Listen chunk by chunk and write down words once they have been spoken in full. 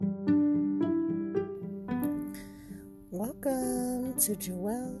to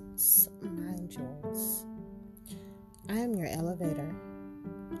Joelle's Mind Jewels. I am your elevator.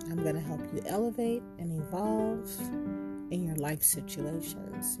 I'm going to help you elevate and evolve in your life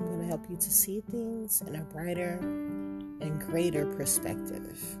situations. I'm going to help you to see things in a brighter and greater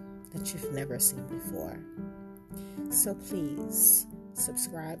perspective that you've never seen before. So please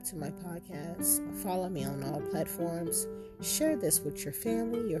subscribe to my podcast, follow me on all platforms, share this with your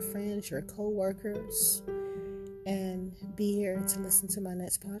family, your friends, your co-workers, and be here to listen to my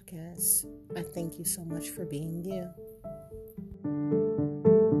next podcast. I thank you so much for being you.